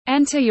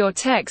Enter your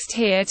text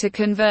here to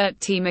convert.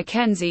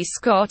 MacKenzie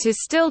Scott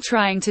is still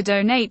trying to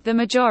donate the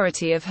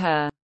majority of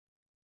her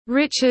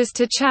riches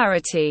to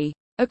charity.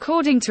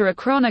 According to a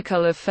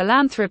Chronicle of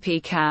Philanthropy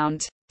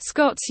count,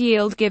 Scott's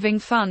yield-giving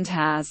fund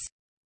has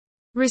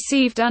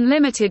received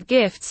unlimited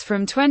gifts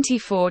from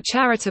 24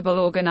 charitable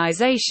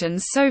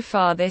organizations so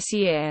far this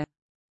year.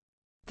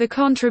 The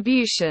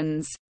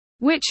contributions,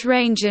 which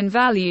range in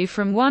value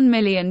from $1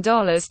 million to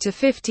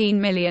 $15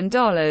 million,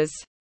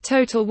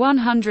 total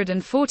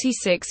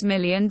 $146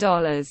 million.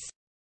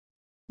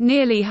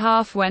 Nearly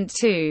half went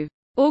to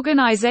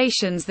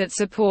organizations that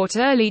support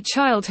early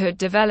childhood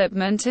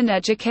development and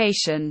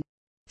education.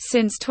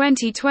 Since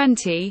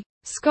 2020,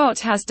 Scott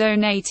has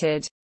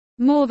donated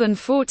more than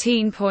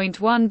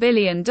 $14.1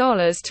 billion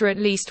to at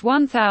least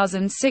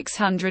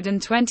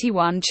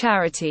 1,621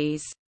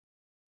 charities.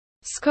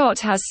 Scott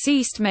has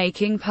ceased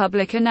making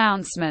public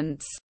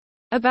announcements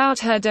about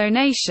her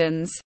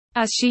donations,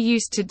 as she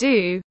used to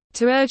do,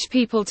 to urge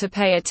people to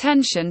pay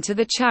attention to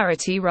the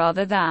charity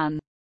rather than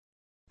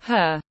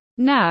her.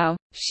 Now,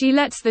 she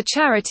lets the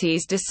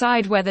charities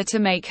decide whether to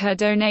make her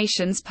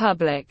donations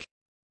public.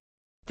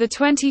 The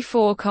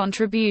 24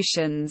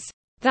 contributions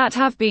that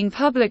have been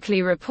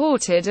publicly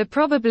reported are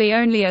probably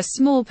only a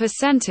small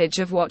percentage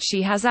of what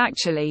she has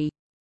actually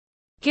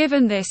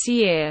given this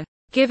year,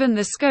 given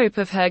the scope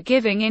of her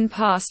giving in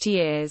past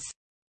years.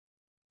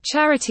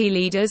 Charity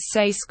leaders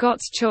say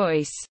Scott's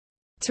choice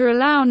to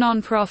allow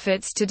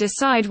non-profits to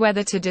decide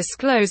whether to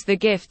disclose the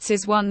gifts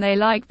is one they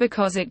like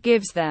because it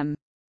gives them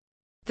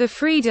the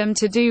freedom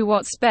to do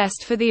what's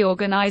best for the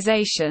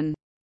organization.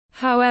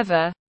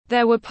 However,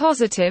 there were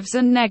positives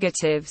and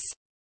negatives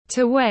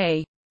to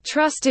weigh.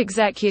 Trust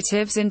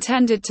executives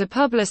intended to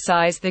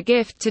publicize the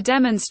gift to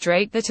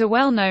demonstrate that a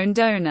well-known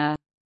donor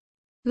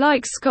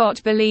like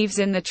Scott believes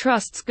in the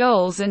trust's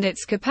goals and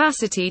its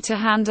capacity to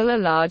handle a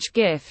large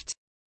gift.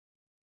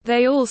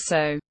 They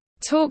also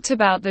talked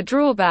about the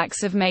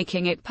drawbacks of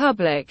making it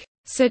public,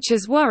 such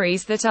as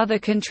worries that other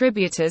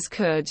contributors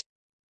could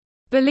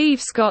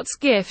believe Scott's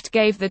gift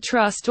gave the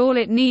trust all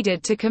it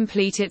needed to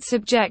complete its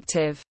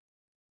objective.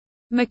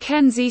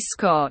 MacKenzie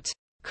Scott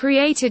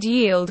created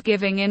yield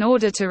giving in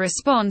order to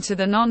respond to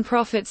the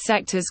nonprofit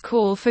sector's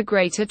call for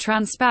greater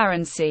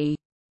transparency.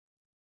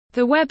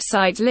 The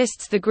website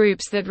lists the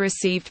groups that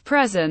received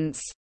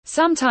presents,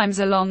 sometimes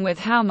along with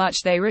how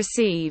much they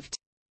received.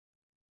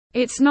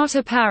 It's not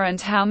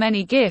apparent how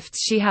many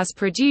gifts she has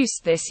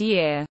produced this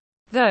year,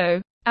 though,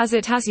 as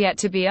it has yet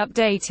to be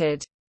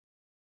updated.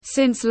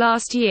 Since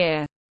last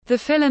year, the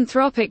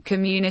philanthropic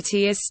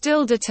community is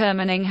still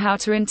determining how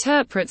to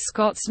interpret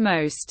Scott's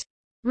most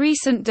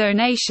recent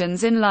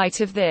donations in light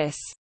of this.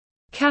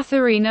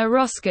 Katharina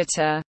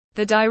Roskiter,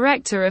 the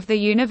director of the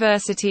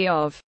University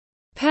of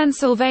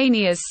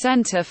Pennsylvania's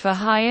Center for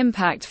High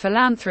Impact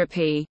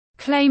Philanthropy,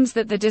 claims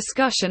that the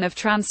discussion of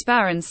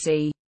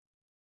transparency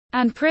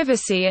and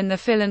privacy in the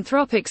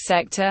philanthropic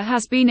sector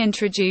has been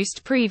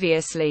introduced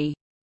previously.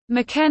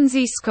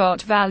 MacKenzie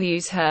Scott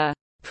values her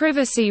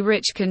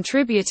privacy-rich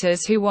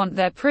contributors who want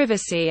their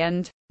privacy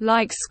and,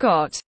 like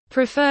Scott,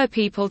 prefer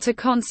people to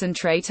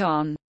concentrate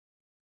on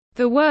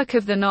the work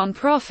of the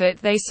nonprofit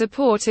they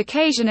support.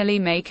 Occasionally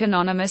make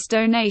anonymous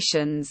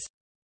donations.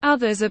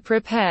 Others are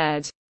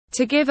prepared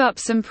to give up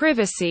some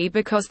privacy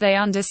because they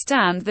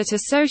understand that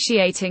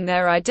associating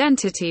their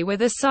identity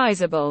with a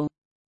sizable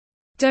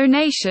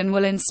donation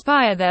will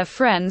inspire their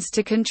friends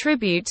to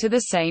contribute to the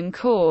same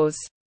cause.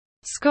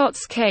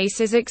 Scott's case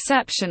is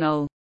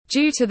exceptional.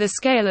 Due to the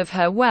scale of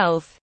her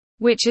wealth,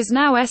 which is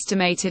now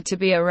estimated to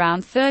be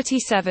around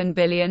 $37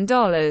 billion,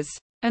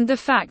 and the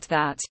fact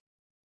that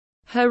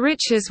her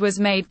riches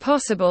was made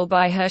possible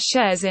by her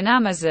shares in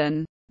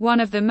Amazon, one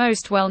of the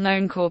most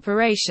well-known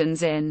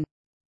corporations in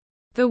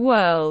the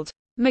world.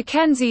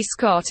 MacKenzie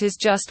Scott is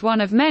just one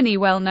of many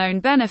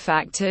well-known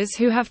benefactors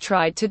who have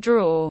tried to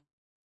draw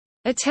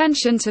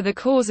attention to the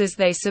causes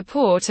they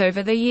support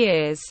over the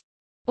years.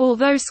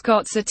 Although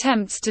Scott's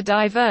attempts to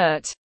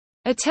divert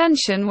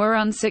attention were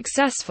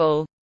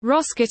unsuccessful,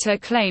 Roskiter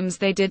claims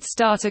they did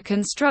start a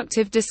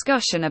constructive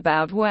discussion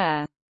about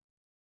where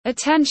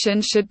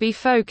attention should be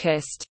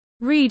focused.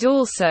 Read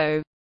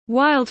also,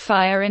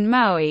 wildfire in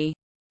Maui.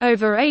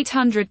 Over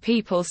 800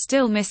 people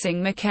still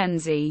missing.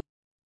 MacKenzie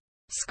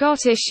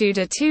Scott issued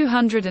a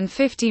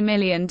 $250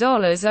 million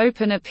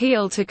open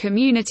appeal to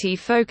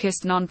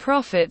community-focused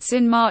nonprofits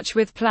in March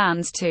with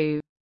plans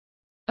to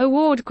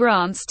award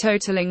grants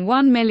totaling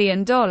 $1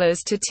 million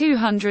to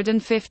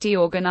 250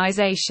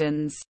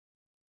 organizations.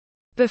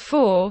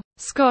 Before,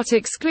 Scott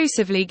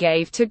exclusively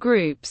gave to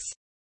groups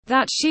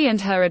that she and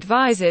her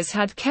advisors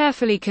had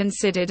carefully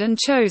considered and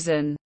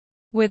chosen.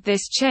 With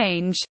this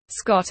change,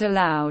 Scott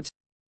allowed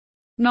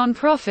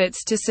nonprofits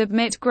to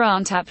submit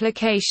grant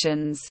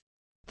applications.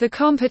 The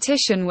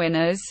competition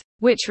winners,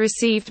 which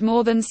received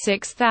more than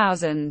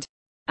 6,000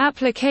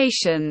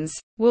 applications,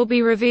 will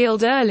be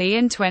revealed early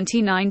in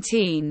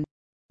 2019.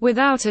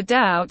 Without a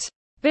doubt,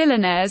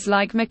 billionaires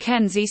like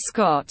MacKenzie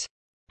Scott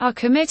are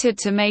committed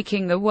to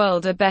making the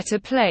world a better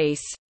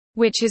place,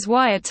 which is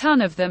why a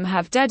ton of them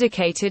have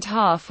dedicated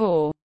half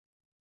or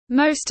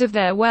most of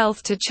their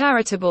wealth to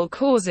charitable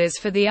causes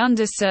for the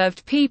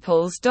underserved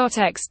peoples.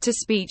 Text to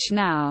speech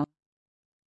now.